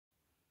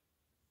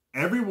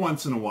every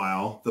once in a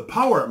while, the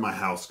power at my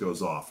house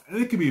goes off, and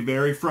it can be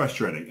very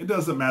frustrating. It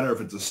doesn't matter if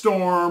it's a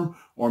storm,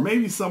 or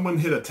maybe someone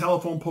hit a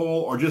telephone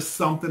pole, or just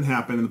something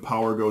happened and the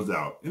power goes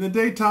out. In the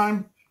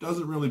daytime, it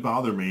doesn't really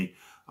bother me,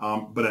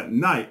 but at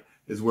night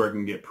is where it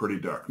can get pretty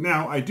dark.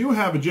 Now, I do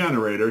have a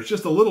generator. It's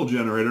just a little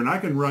generator, and I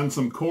can run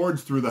some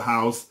cords through the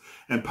house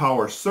and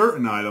power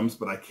certain items,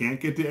 but I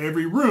can't get to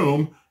every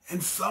room,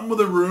 and some of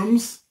the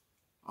rooms,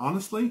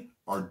 honestly,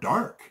 are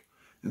dark.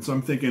 And so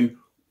I'm thinking,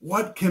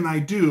 what can I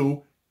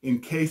do in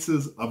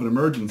cases of an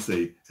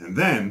emergency? And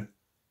then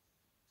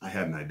I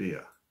had an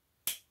idea.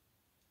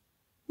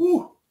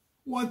 Ooh,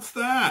 what's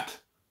that?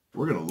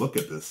 We're going to look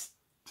at this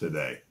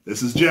today.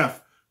 This is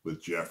Jeff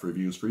with Jeff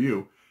Reviews for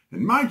You,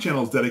 and my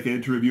channel is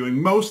dedicated to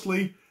reviewing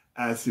mostly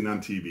as seen on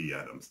TV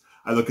items.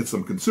 I look at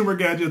some consumer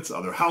gadgets,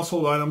 other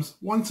household items.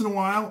 Once in a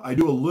while, I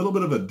do a little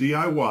bit of a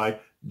DIY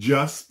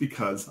just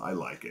because I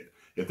like it.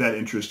 If that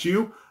interests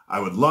you, I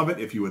would love it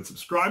if you would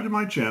subscribe to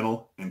my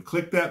channel and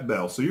click that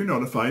bell so you're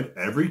notified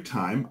every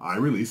time I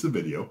release a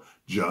video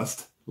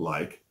just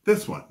like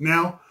this one.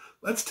 Now,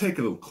 let's take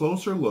a little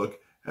closer look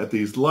at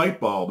these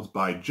light bulbs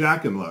by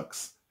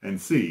JackonLux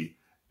and see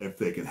if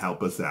they can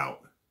help us out.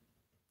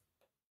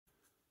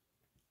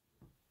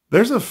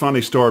 There's a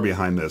funny story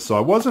behind this. So I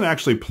wasn't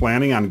actually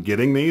planning on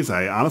getting these.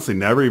 I honestly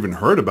never even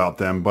heard about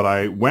them, but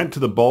I went to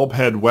the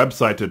Bulbhead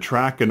website to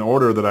track an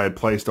order that I had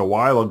placed a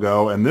while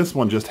ago, and this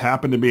one just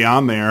happened to be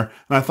on there,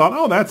 and I thought,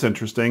 oh, that's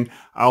interesting.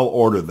 I'll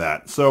order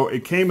that. So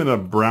it came in a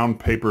brown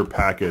paper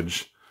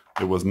package.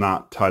 It was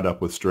not tied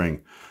up with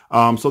string.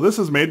 So this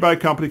is made by a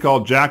company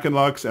called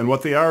JackonLux, and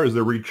what they are is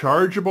they're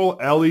rechargeable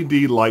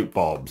LED light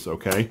bulbs,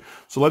 okay?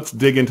 So let's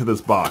dig into this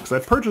box. I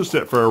purchased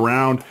it for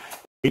around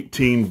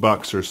 18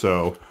 bucks or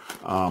so.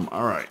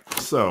 All right,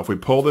 so if we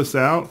pull this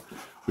out,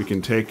 we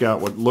can take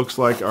out what looks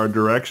like our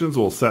directions.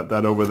 We'll set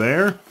that over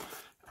there.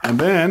 And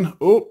then,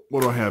 oh,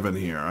 what do I have in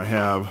here? I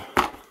have,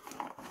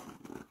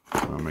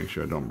 I'll make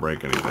sure I don't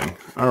break anything.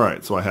 All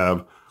right, so I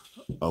have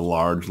a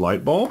large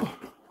light bulb,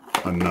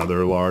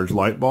 another large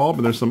light bulb,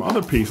 and there's some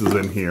other pieces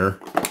in here.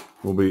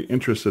 We'll be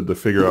interested to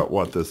figure out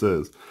what this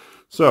is.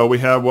 So we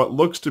have what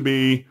looks to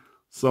be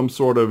some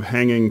sort of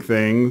hanging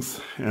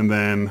things, and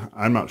then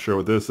I'm not sure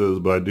what this is,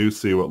 but I do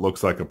see what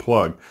looks like a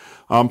plug.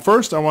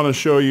 First, I want to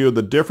show you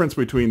the difference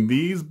between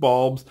these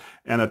bulbs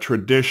and a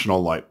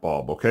traditional light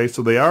bulb, okay?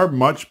 So they are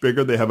much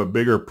bigger. They have a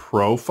bigger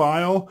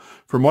profile.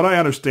 From what I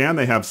understand,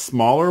 they have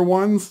smaller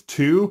ones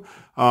too,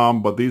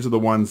 but these are the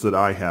ones that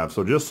I have.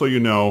 So just so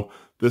you know,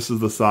 this is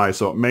the size,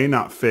 so it may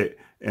not fit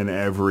in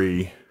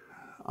every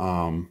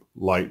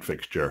light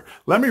fixture.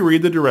 Let me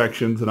read the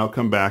directions, and I'll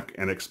come back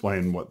and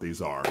explain what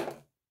these are.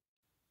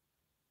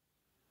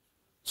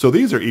 So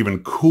these are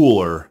even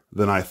cooler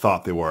than I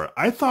thought they were.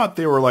 I thought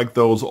they were like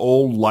those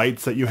old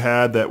lights that you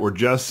had that were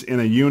just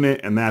in a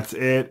unit and that's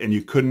it, and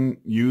you couldn't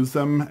use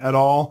them at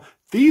all.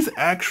 These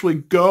actually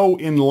go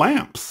in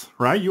lamps,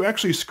 right? You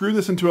actually screw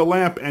this into a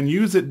lamp and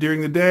use it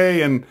during the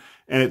day, and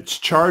it's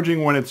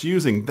charging when it's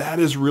using. That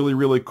is really,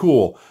 really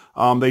cool.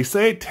 They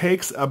say it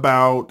takes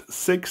about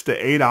 6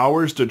 to 8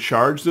 hours to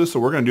charge this, so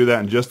we're going to do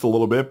that in just a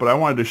little bit, but I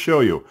wanted to show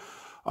you.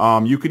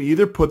 You can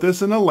either put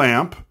this in a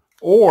lamp,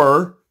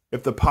 or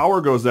if the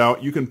power goes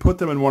out, you can put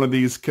them in one of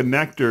these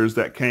connectors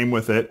that came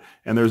with it,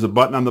 and there's a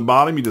button on the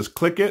bottom. You just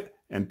click it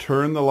and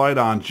turn the light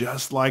on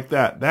just like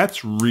that.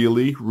 That's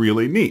really,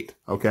 really neat,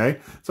 okay?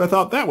 So I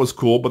thought that was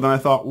cool, but then I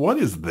thought, what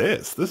is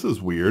this? This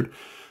is weird.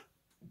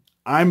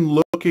 I'm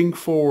looking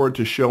forward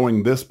to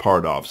showing this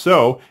part off.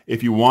 So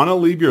if you want to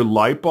leave your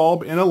light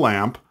bulb in a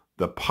lamp,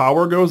 the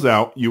power goes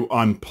out, you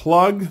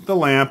unplug the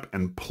lamp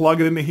and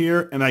plug it into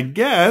here, and I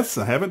guess,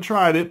 I haven't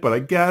tried it, but I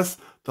guess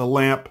the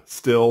lamp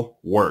still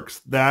works.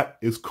 That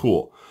is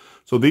cool.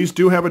 So these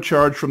do have a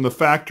charge from the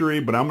factory,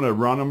 but I'm going to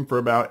run them for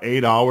about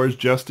 8 hours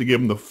just to give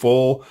them the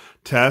full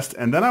test.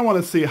 And then I want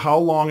to see how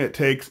long it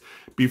takes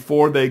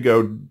before they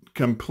go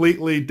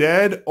completely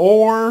dead,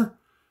 or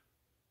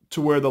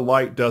to where the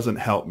light doesn't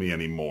help me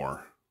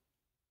anymore.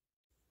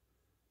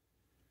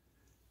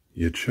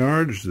 You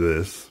charge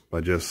this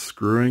by just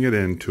screwing it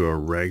into a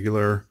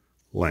regular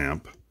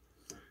lamp.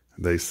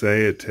 They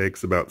say it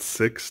takes about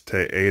 6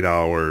 to 8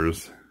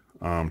 hours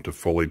to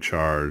fully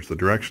charge. The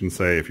directions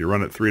say if you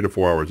run it 3 to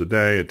 4 hours a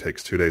day, it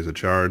takes 2 days to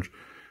charge.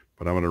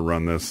 But I'm going to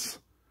run this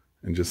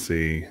and just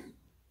see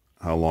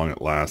how long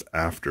it lasts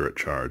after it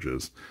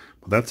charges.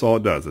 But that's all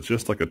it does. It's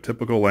just like a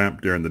typical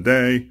lamp during the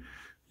day.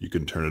 You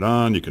can turn it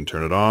on, you can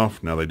turn it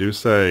off. Now they do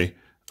say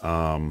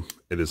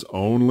it is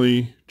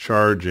only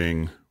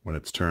charging when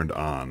it's turned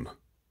on.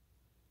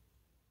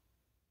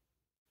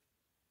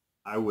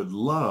 I would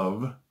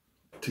love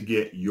to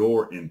get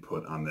your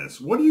input on this.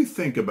 What do you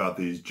think about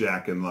these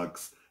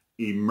JackonLux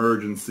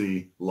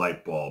emergency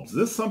light bulbs? Is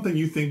this something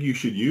you think you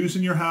should use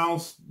in your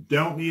house?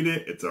 Don't need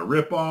it? It's a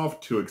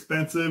ripoff? Too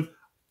expensive?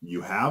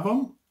 You have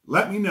them?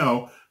 Let me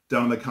know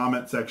down in the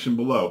comment section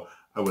below.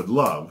 I would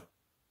love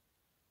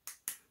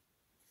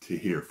to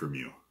hear from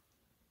you.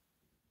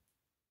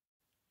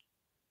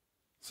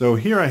 So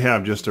here I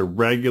have just a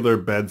regular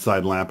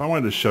bedside lamp. I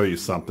wanted to show you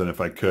something if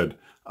I could.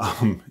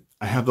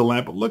 I have the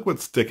lamp, but look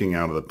what's sticking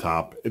out of the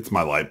top. It's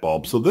my light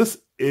bulb. So this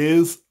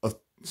is a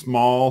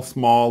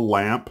small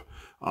lamp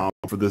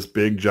for this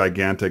big,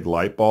 gigantic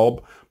light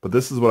bulb. But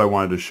this is what I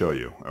wanted to show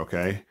you,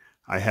 okay?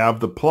 I have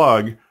the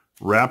plug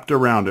wrapped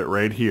around it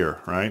right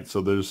here, right?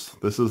 So this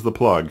is the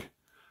plug.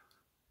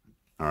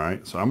 All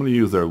right, so I'm going to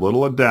use their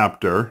little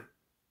adapter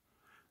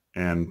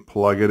and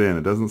plug it in.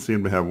 It doesn't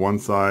seem to have one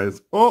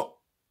size. Oh,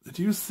 did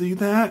you see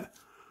that?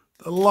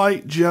 The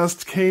light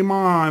just came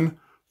on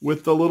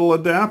with the little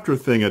adapter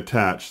thing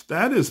attached.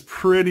 That is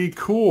pretty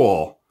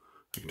cool.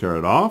 I can turn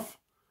it off.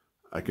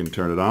 I can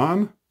turn it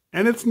on.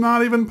 And it's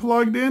not even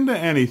plugged into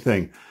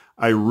anything.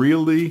 I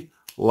really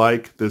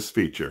like this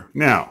feature.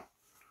 Now,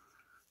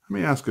 let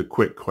me ask a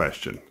quick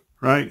question,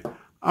 right?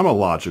 I'm a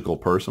logical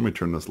person. Let me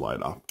turn this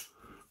light off.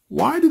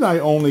 Why did I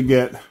only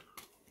get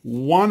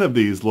one of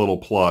these little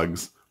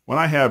plugs when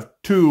I have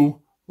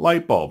two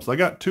light bulbs? I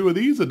got two of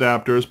these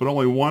adapters, but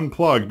only one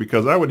plug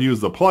because I would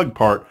use the plug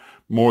part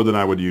more than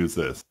I would use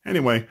this.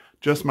 Anyway,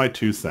 just my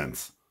 2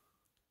 cents.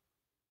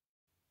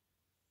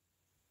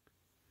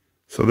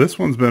 So this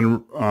one's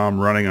been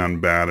running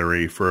on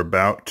battery for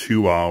about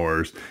 2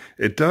 hours.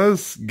 It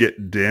does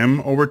get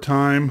dim over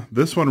time.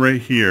 This one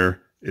right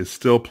here is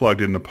still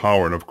plugged into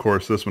power, and of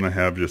course this one I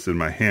have just in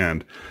my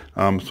hand.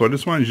 So I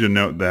just wanted you to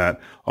note that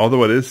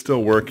although it is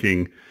still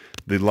working,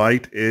 the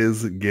light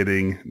is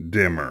getting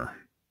dimmer.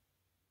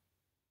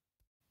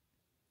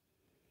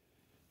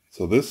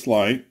 So this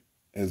light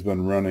has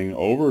been running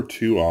over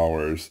 2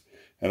 hours,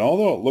 and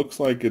although it looks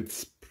like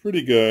it's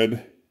pretty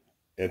good,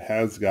 it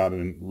has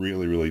gotten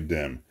really, really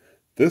dim.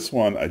 This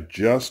one I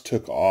just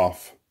took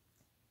off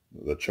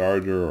the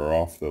charger or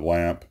off the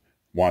lamp.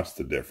 Watch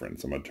the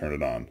difference. I'm going to turn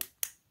it on.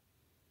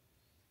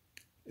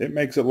 It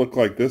makes it look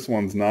like this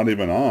one's not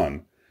even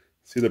on.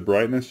 See the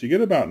brightness? You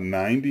get about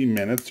 90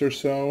 minutes or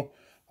so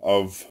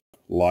of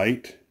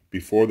light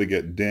before they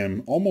get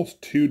dim,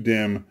 almost too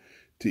dim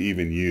to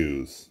even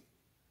use.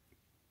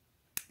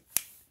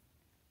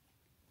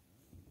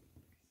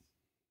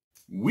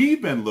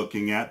 We've been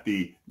looking at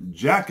the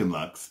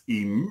JackonLux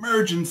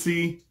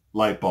emergency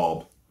light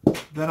bulb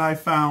that I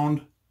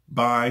found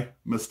by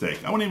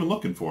mistake. I wasn't even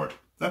looking for it.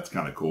 That's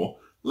kind of cool.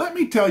 Let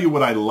me tell you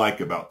what I like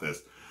about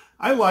this.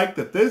 I like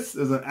that this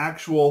is an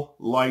actual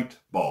light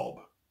bulb.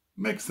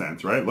 Makes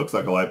sense, right? It looks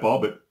like a light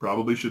bulb. It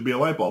probably should be a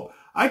light bulb.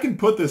 I can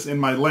put this in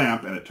my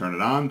lamp and turn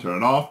it on, turn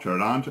it off,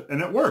 turn it on,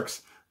 and it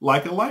works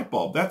like a light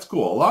bulb. That's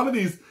cool. A lot of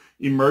these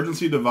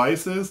emergency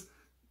devices,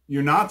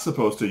 you're not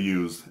supposed to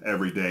use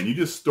every day. And you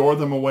just store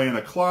them away in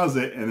a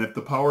closet, and if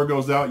the power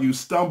goes out, you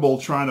stumble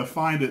trying to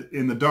find it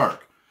in the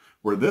dark.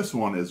 Where this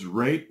one is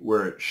right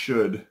where it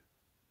should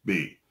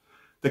be.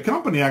 The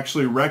company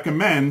actually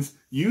recommends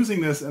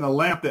using this in a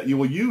lamp that you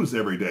will use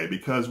every day,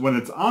 because when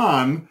it's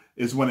on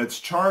is when it's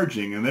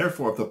charging, and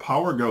therefore if the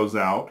power goes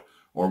out,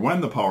 or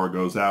when the power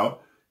goes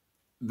out,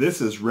 this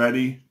is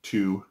ready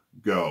to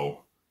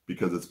go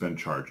because it's been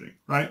charging,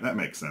 right? That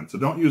makes sense. So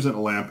don't use it in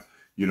a lamp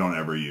you don't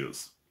ever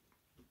use.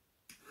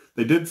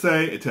 They did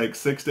say it takes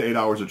 6 to 8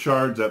 hours to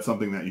charge. That's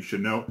something that you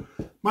should know.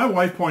 My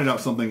wife pointed out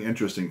something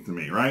interesting to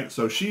me, right?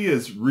 So she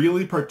is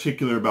really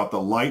particular about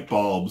the light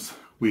bulbs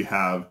we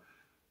have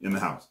in the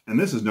house. And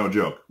this is no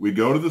joke. We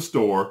go to the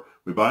store,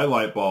 we buy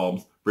light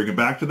bulbs, bring them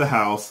back to the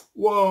house.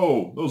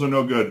 Whoa, those are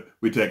no good.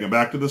 We take them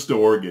back to the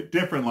store, get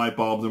different light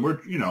bulbs, and we're,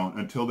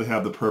 until they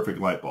have the perfect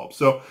light bulb.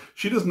 So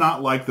she does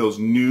not like those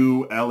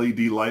new LED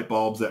light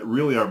bulbs that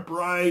really are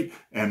bright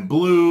and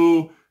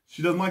blue.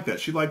 She doesn't like that.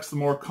 She likes the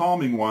more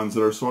calming ones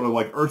that are sort of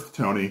like earth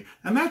tony.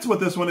 And that's what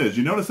this one is.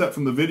 You notice that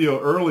from the video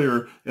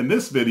earlier. In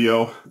this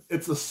video,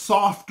 it's a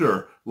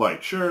softer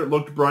light. Sure, it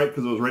looked bright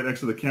because it was right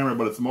next to the camera,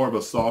 but it's more of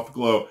a soft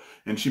glow.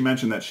 And she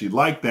mentioned that she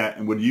liked that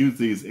and would use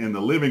these in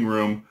the living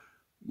room,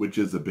 which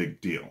is a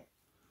big deal.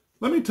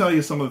 Let me tell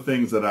you some of the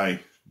things that I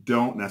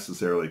don't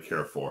necessarily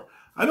care for.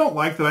 I don't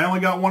like that I only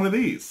got one of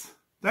these.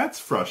 That's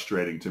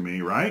frustrating to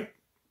me, right?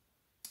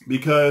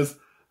 Because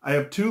I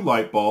have two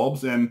light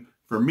bulbs, and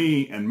for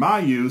me and my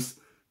use,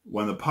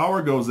 when the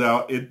power goes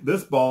out,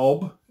 this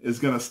bulb is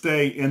going to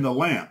stay in the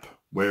lamp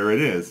where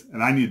it is.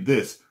 And I need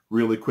this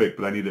really quick,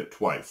 but I need it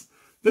twice.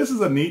 This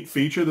is a neat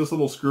feature, this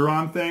little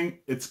screw-on thing.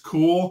 It's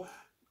cool.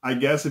 I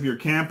guess if you're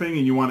camping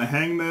and you want to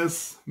hang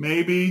this,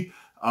 maybe.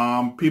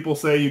 People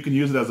say you can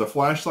use it as a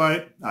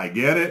flashlight. I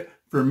get it.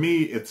 For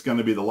me, it's going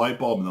to be the light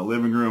bulb in the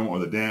living room or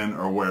the den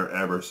or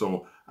wherever.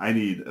 So I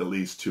need at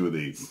least two of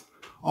these.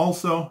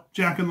 Also,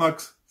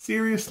 JackonLux,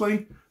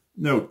 seriously?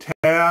 No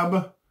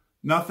tab,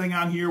 nothing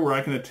on here where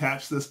I can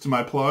attach this to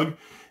my plug.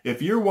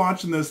 If you're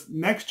watching this,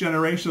 next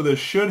generation of this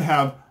should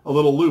have a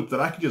little loop that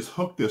I can just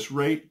hook this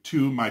right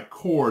to my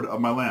cord of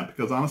my lamp,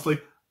 because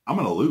honestly, I'm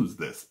going to lose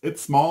this.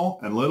 It's small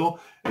and little.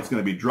 It's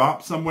going to be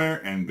dropped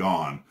somewhere and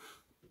gone.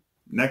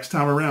 Next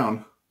time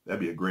around, that'd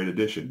be a great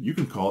addition. You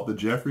can call it the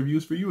Jeff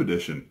Reviews for You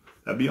edition.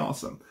 That'd be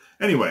awesome.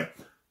 Anyway,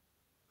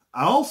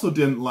 I also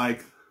didn't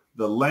like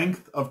the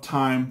length of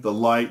time the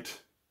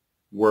light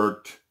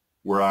worked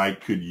where I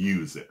could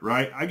use it,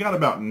 right? I got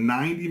about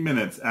 90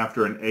 minutes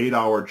after an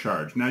 8-hour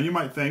charge. Now you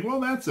might think,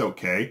 well, that's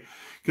okay.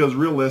 Because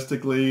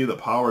realistically, the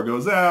power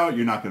goes out,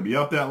 you're not going to be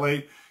up that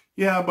late.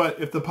 Yeah, but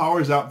if the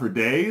power's out for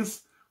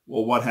days,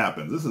 well, what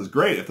happens? This is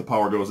great if the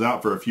power goes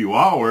out for a few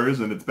hours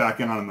and it's back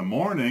on in the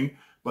morning,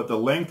 but the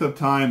length of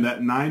time,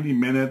 that 90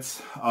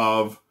 minutes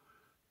of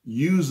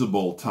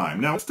usable time.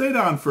 Now, it stayed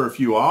on for a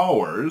few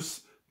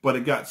hours, but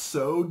it got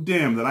so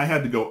dim that I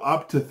had to go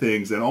up to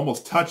things and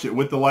almost touch it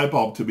with the light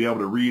bulb to be able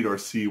to read or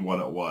see what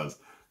it was.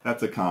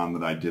 That's a con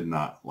that I did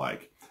not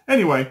like.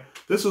 Anyway,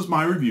 this was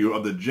my review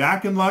of the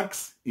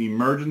JackonLux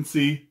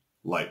emergency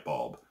light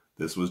bulb.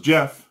 This was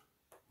Jeff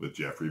with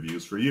Jeff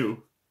Reviews for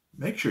you.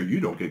 Make sure you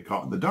don't get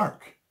caught in the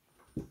dark.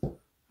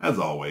 As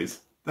always,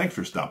 thanks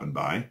for stopping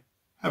by.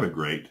 Have a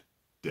great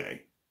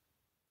day.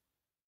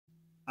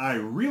 I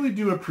really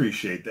do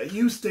appreciate that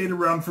you stayed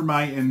around for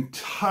my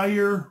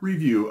entire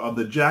review of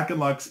the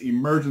JackonLux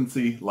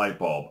emergency light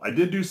bulb. I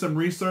did do some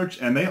research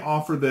and they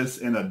offer this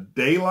in a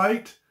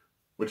daylight,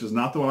 which is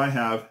not the one I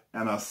have,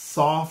 and a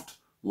soft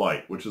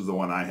light, which is the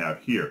one I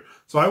have here.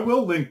 So I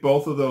will link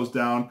both of those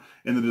down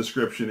in the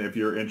description if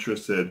you're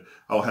interested.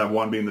 I'll have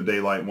one being the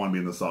daylight and one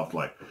being the soft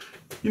light.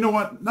 You know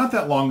what? Not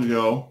that long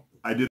ago,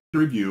 I did a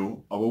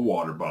review of a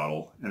water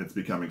bottle, and it's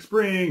becoming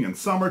spring and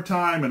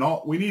summertime, and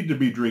we need to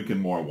be drinking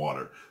more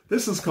water.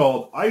 This is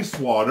called Ice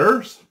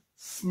Water's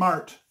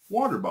Smart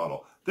Water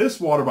Bottle. This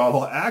water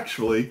bottle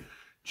actually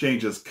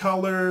changes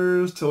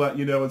colors to let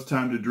you know it's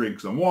time to drink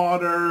some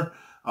water.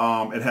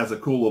 It has a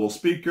cool little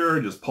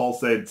speaker, just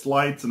pulsates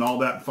lights and all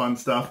that fun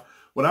stuff.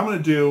 What I'm going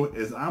to do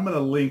is I'm going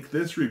to link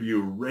this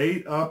review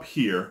right up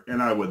here,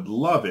 and I would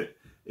love it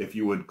if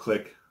you would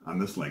click on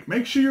this link.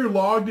 Make sure you're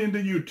logged into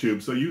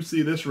YouTube so you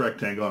see this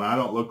rectangle and I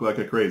don't look like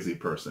a crazy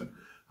person.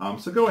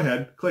 So go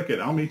ahead, click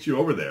it. I'll meet you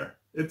over there.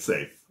 It's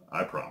safe,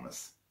 I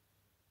promise.